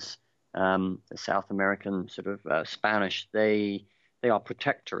Chileans, the South American sort of Spanish, they are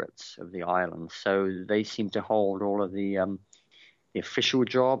protectorates of the island, so they seem to hold all of the official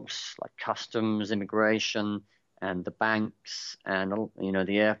jobs like customs, immigration, and the banks, and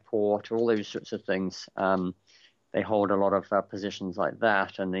the airport, all those sorts of things. They hold a lot of positions like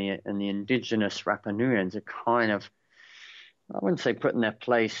that, and the indigenous Rapa Nuians are kind of, I wouldn't say put in their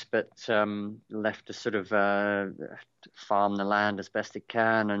place, but left to sort of farm the land as best they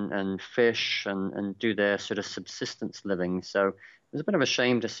can and fish and do their sort of subsistence living. So it was a bit of a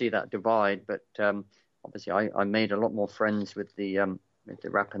shame to see that divide, but obviously I made a lot more friends with the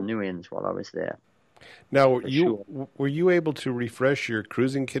Rapa Nuians while I was there. Now, were you able to refresh your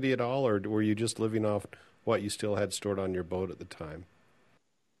cruising kitty at all, or were you just living off what you still had stored on your boat at the time?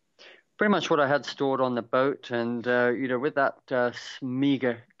 Pretty much what I had stored on the boat, and with that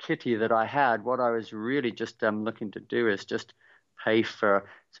meager kitty that I had, what I was really just looking to do is just pay for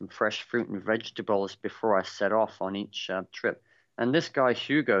some fresh fruit and vegetables before I set off on each trip. And this guy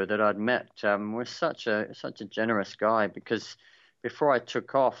Hugo that I'd met was such a generous guy, because before I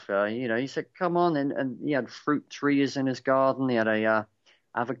took off, he said, "Come on," and he had fruit trees in his garden. He had a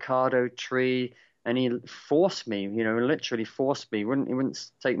avocado tree. And he forced me, literally forced me. He wouldn't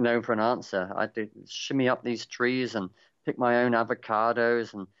take no for an answer. I had to shimmy up these trees and pick my own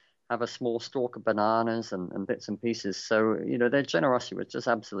avocados and have a small stalk of bananas and bits and pieces. So, their generosity was just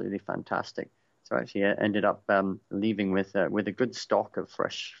absolutely fantastic. So I actually ended up leaving with a good stock of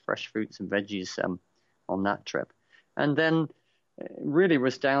fresh fruits and veggies on that trip. And then it really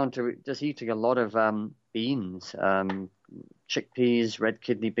was down to just eating a lot of beans, chickpeas, red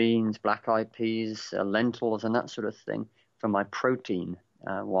kidney beans, black-eyed peas, lentils, and that sort of thing for my protein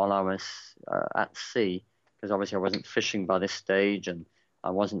while I was at sea, because obviously I wasn't fishing by this stage, and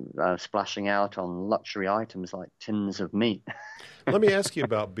I wasn't splashing out on luxury items like tins of meat. Let me ask you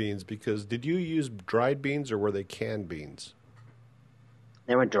about beans, because did you use dried beans or were they canned beans?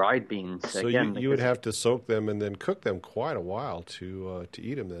 They were dried beans. So again, you would have to soak them and then cook them quite a while to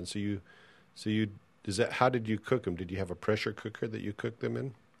eat them. Then, how did you cook them? Did you have a pressure cooker that you cooked them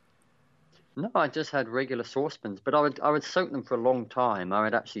in? No, I just had regular saucepans, but I would soak them for a long time. I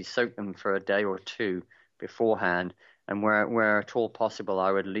would actually soak them for a day or two beforehand, and where at all possible,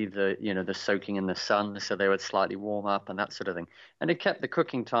 I would leave the soaking in the sun so they would slightly warm up and that sort of thing. And it kept the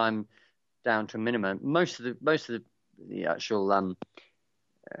cooking time down to a minimum. Most of the actual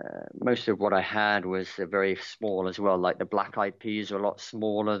most of what I had was very small as well. Like the black-eyed peas are a lot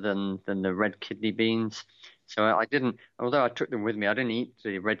smaller than the red kidney beans. So I didn't, although I took them with me, I didn't eat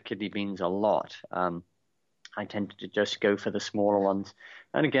the red kidney beans a lot. I tended to just go for the smaller ones.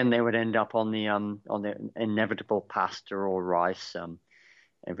 And again, they would end up on the inevitable pasta or rice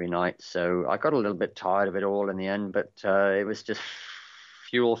every night. So I got a little bit tired of it all in the end, but it was just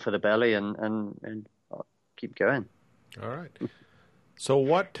fuel for the belly and I'll keep going. All right. So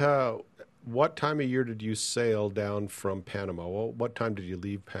what time of year did you sail down from Panama? Well, what time did you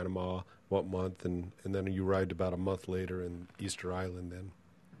leave Panama? What month? And then you arrived about a month later in Easter Island then?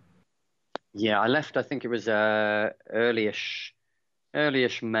 Yeah, I left, I think it was early-ish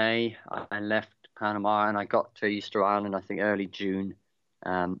May. I left Panama and I got to Easter Island, I think early June.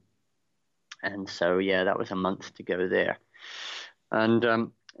 And so, yeah, that was a month to go there.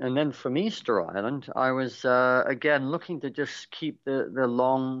 And then from Easter Island, I was, again, looking to just keep the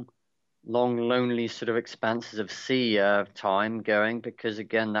long, lonely sort of expanses of sea time going, because,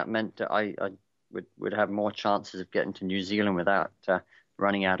 again, that meant that I would have more chances of getting to New Zealand without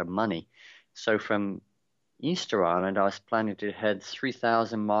running out of money. So from Easter Island, I was planning to head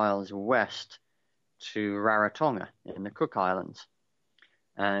 3,000 miles west to Rarotonga in the Cook Islands.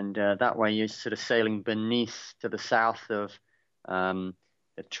 And that way you're sort of sailing beneath to the south of the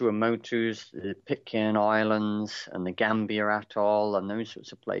Tuamotus, the Pitcairn Islands, and the Gambier Atoll, and those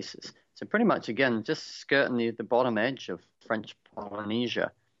sorts of places. So pretty much, again, just skirting the bottom edge of French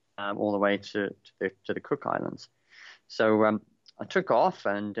Polynesia, all the way to the Cook Islands. So I took off,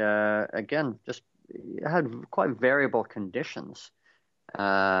 and again, just it had quite variable conditions,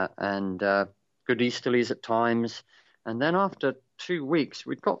 and good easterlies at times. And then after 2 weeks,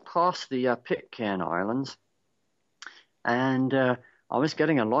 we'd got past the Pitcairn Islands, and I was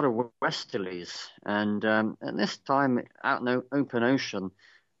getting a lot of westerlies. And this time out in the open ocean,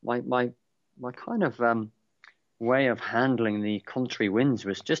 my kind of way of handling the contrary winds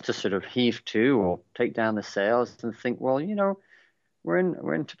was just to sort of heave to or take down the sails and think, well, we're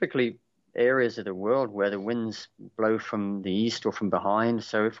in typically areas of the world where the winds blow from the east or from behind.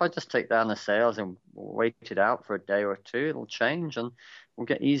 So if I just take down the sails and wait it out for a day or two, it'll change and we'll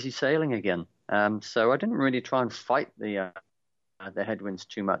get easy sailing again. So I didn't really try and fight the headwinds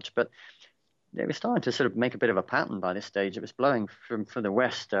too much, but they were starting to sort of make a bit of a pattern by this stage. It was blowing from the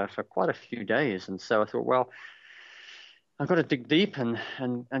west for quite a few days. And so I thought, well, I've got to dig deep and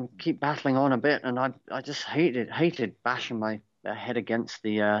keep battling on a bit. And I just hated bashing my head against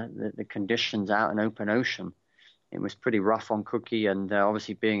the conditions out in open ocean. It was pretty rough on Cookie, and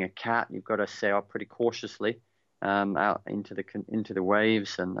obviously being a cat, you've got to sail pretty cautiously out into the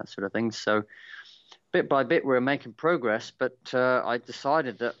waves and that sort of thing. So bit by bit, we were making progress, but I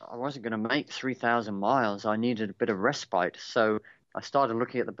decided that I wasn't going to make 3,000 miles. I needed a bit of respite. So I started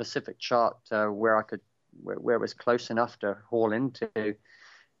looking at the Pacific chart where it was close enough to haul into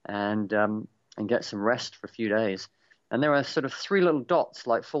and get some rest for a few days. And there were sort of 3 little dots,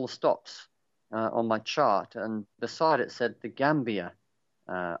 like full stops, on my chart. And beside it said the Gambier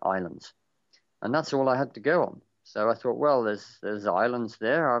Islands. And that's all I had to go on. So I thought, well, there's islands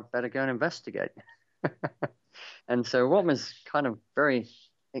there. I better go and investigate. And so what was kind of very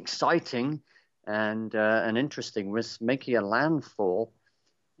exciting and interesting was making a landfall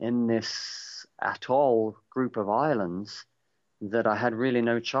in this atoll group of islands that I had really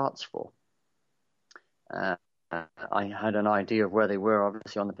no charts for. I had an idea of where they were,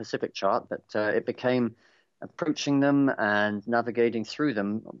 obviously, on the Pacific chart, but it became approaching them and navigating through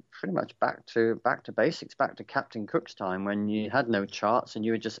them pretty much back to basics, back to Captain Cook's time, when you had no charts and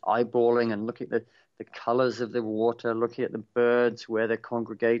you were just eyeballing and looking at the colors of the water, looking at the birds, where they're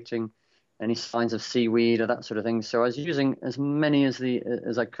congregating, any signs of seaweed or that sort of thing. So I was using as many as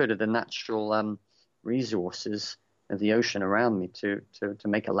I could of the natural resources of the ocean around me to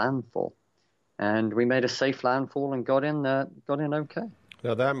make a landfall. And we made a safe landfall and got in okay.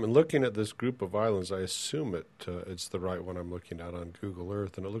 Now, looking at this group of islands, I assume it's the right one I'm looking at on Google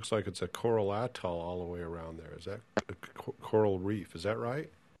Earth, and it looks like it's a coral atoll all the way around there. Is that a coral reef? Is that right?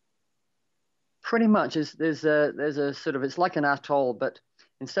 Pretty much. There's a sort of, it's like an atoll, but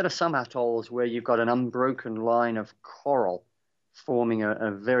instead of some atolls where you've got an unbroken line of coral forming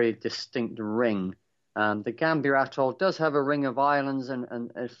a very distinct ring, the Gambier Atoll does have a ring of islands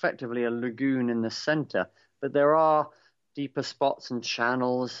and effectively a lagoon in the center, but there are deeper spots and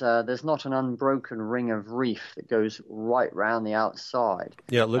channels. There's not an unbroken ring of reef that goes right round the outside.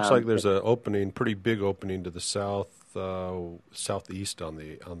 Yeah, it looks like there's an opening, pretty big opening to the southeast on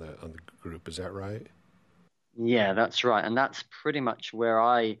the group. Is that right? Yeah, that's right, and that's pretty much where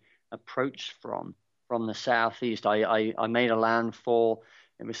I approached from the southeast. I made a landfall.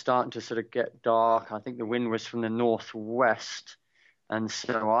 It was starting to sort of get dark. I think the wind was from the northwest. And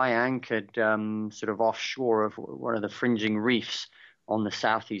so I anchored sort of offshore of one of the fringing reefs on the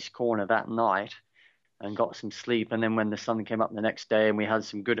southeast corner that night and got some sleep. And then when the sun came up the next day and we had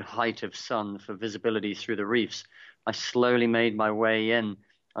some good height of sun for visibility through the reefs, I slowly made my way in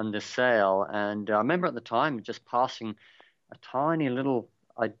under sail. And I remember at the time just passing a tiny little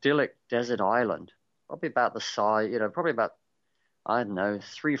idyllic desert island, probably about the size, probably about, I don't know,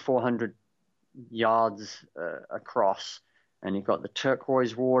 300-400 yards across. And you've got the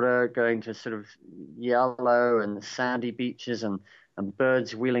turquoise water going to sort of yellow and the sandy beaches and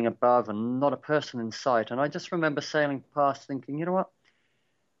birds wheeling above and not a person in sight. And I just remember sailing past thinking, you know what?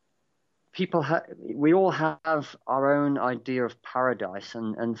 We all have our own idea of paradise.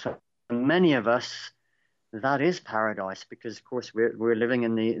 And for many of us, that is paradise because, of course, we're living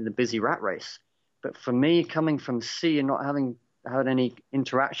in the busy rat race. But for me, coming from sea and not having had any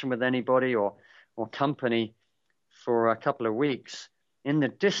interaction with anybody or company for a couple of weeks, in the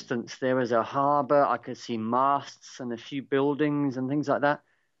distance there was a harbor. I could see masts and a few buildings and things like that.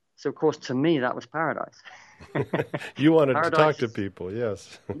 So of course to me that was paradise. You wanted to talk to people,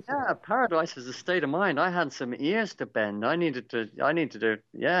 yes. Yeah, paradise is a state of mind. I had some ears to bend. I needed to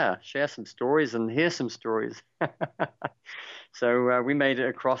share some stories and hear some stories. So we made it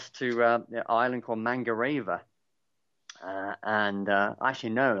across to an island called Mangareva. Actually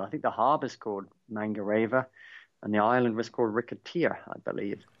no, I think the harbor's called Mangareva. And the island was called Ricotia, I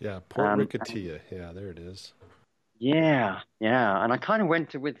believe. Yeah, Port Ricotia. Yeah, there it is. Yeah. And I kind of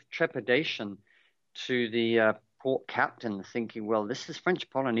went with trepidation to the port captain thinking, well, this is French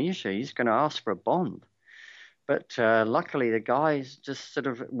Polynesia. He's going to ask for a bond. But luckily, the guys just sort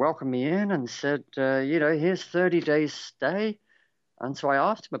of welcomed me in and said, here's 30 days stay. And so I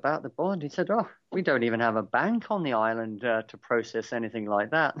asked him about the bond. He said, oh, we don't even have a bank on the island to process anything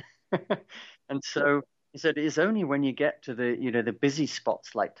like that. And so he said, it's only when you get to the busy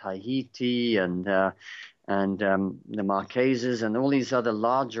spots like Tahiti and the Marquesas and all these other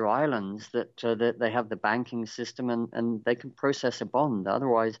larger islands that they have the banking system and they can process a bond.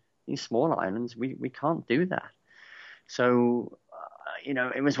 Otherwise, these small islands, we can't do that. So,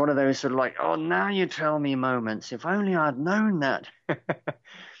 it was one of those sort of like, oh, now you tell me moments. If only I'd known that.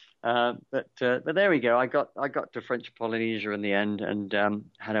 But there we go. I got to French Polynesia in the end and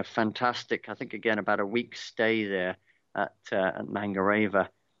had a fantastic, I think again about a week stay there at Mangareva.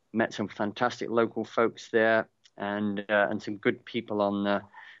 Met some fantastic local folks there and some good people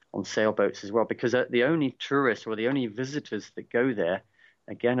on sailboats as well. Because the only tourists or the only visitors that go there,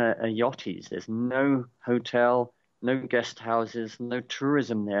 again, are yachties. There's no hotel, no guest houses, no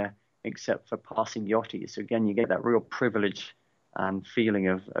tourism there except for passing yachties. So again, you get that real privilege feeling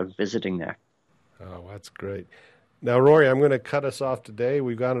of visiting there. Oh, that's great. Now, Rory, I'm going to cut us off today.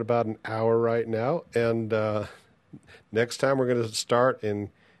 We've got about an hour right now. And next time we're going to start in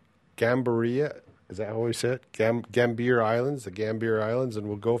Gambier. Is that how we say it? Gambier Islands, the Gambier Islands, and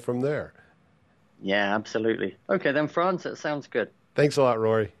we'll go from there. Yeah, absolutely. Okay, then, Franz, that sounds good. Thanks a lot,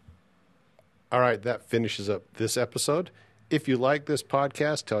 Rory. All right, that finishes up this episode. If you like this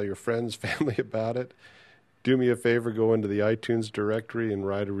podcast, tell your friends, family about it. Do me a favor, go into the iTunes directory and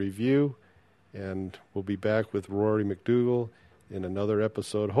write a review. And we'll be back with Rory McDougall in another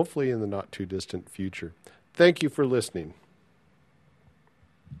episode, hopefully in the not-too-distant future. Thank you for listening.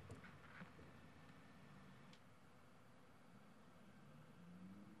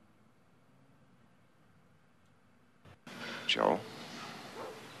 Joel?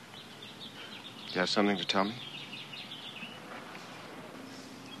 You have something to tell me?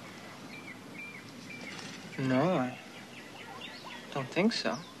 No, I don't think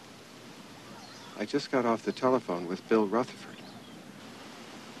so. I just got off the telephone with Bill Rutherford.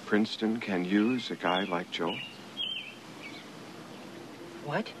 Princeton can use a guy like Joel.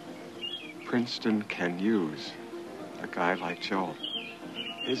 What? Princeton can use a guy like Joel.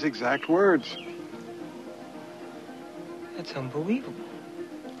 His exact words. That's unbelievable.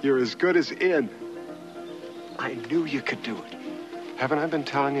 You're as good as in. I knew you could do it. Haven't I been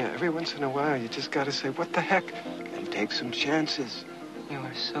telling you, every once in a while, you just gotta say, what the heck, and take some chances. You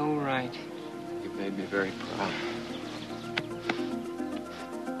are so right. You've made me very proud.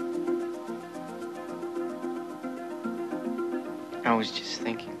 I was just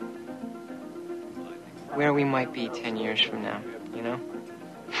thinking where we might be 10 years from now, you know?